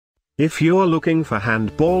If you're looking for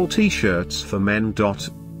handball t-shirts for men.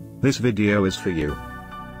 This video is for you.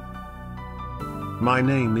 My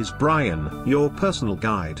name is Brian, your personal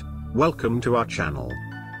guide. Welcome to our channel.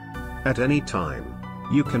 At any time,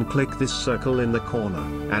 you can click this circle in the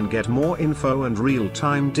corner and get more info and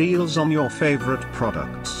real-time deals on your favorite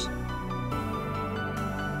products.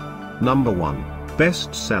 Number 1.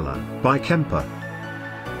 Bestseller by Kempa.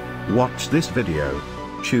 Watch this video.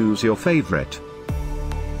 Choose your favorite.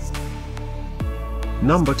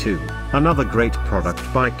 Number 2. Another great product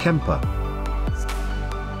by Kempa.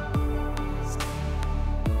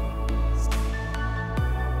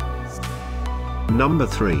 Number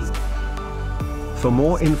 3. For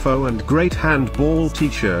more info and great handball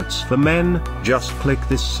t-shirts for men, just click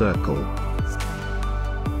this circle.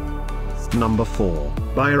 Number 4,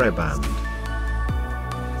 by Rehband.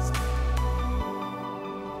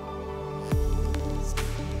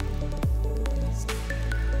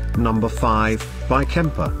 Number 5, by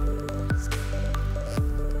Kempa.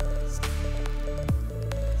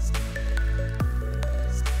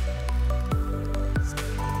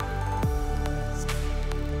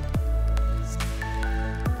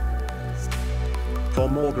 For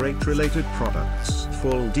more great related products,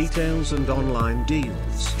 full details and online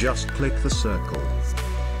deals, just click the circle.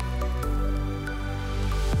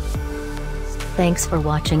 Thanks for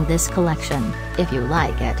watching this collection. If you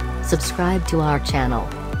like it, subscribe to our channel.